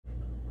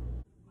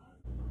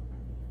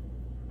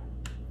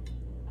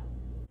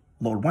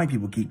Lord, white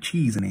people keep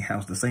cheese in their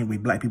house the same way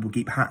black people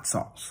keep hot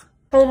sauce.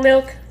 Whole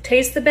milk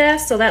tastes the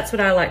best, so that's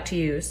what I like to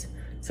use.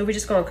 So we're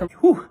just gonna come.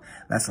 Whew,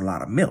 that's a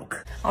lot of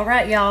milk. All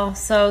right, y'all.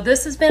 So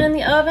this has been in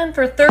the oven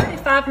for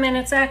 35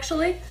 minutes,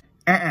 actually.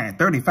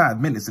 35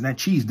 minutes and that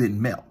cheese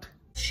didn't melt.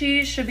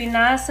 Cheese should be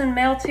nice and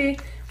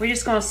melty. We're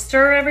just gonna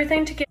stir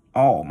everything together.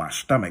 Oh, my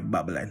stomach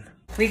bubbling.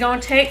 We're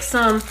gonna take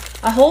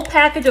a whole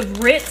package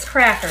of Ritz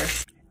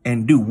crackers.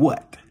 And do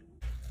what?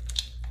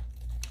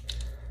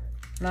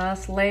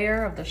 Nice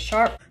layer of the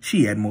sharp.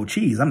 She had more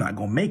cheese. I'm not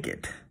gonna make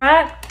it.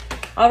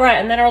 All right,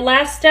 and then our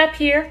last step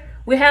here,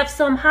 we have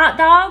some hot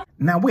dogs.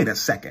 Now, wait a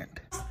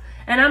second.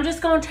 And I'm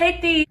just gonna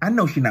take these. I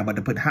know she's not about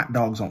to put hot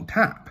dogs on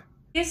top.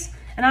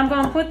 And I'm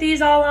gonna put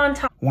these all on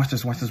top. Watch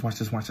this, watch this, watch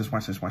this, watch this,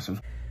 watch this, watch this.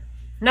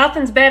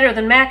 Nothing's better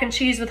than mac and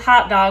cheese with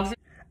hot dogs.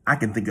 I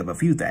can think of a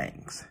few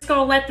things. Just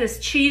gonna let this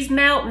cheese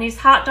melt and these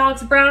hot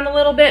dogs brown a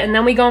little bit, and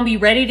then we gonna be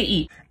ready to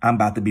eat. I'm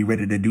about to be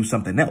ready to do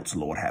something else,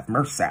 Lord have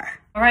mercy.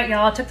 All right,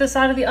 y'all, I took this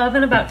out of the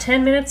oven about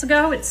 10 minutes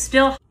ago. It's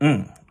still...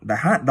 The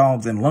hot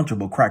dogs and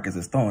Lunchable crackers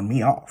is throwing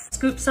me off.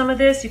 Scoop some of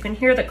this. You can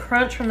hear the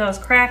crunch from those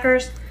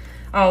crackers.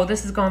 Oh,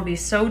 this is gonna be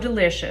so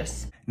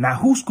delicious. Now,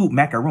 who scooped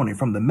macaroni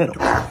from the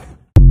middle?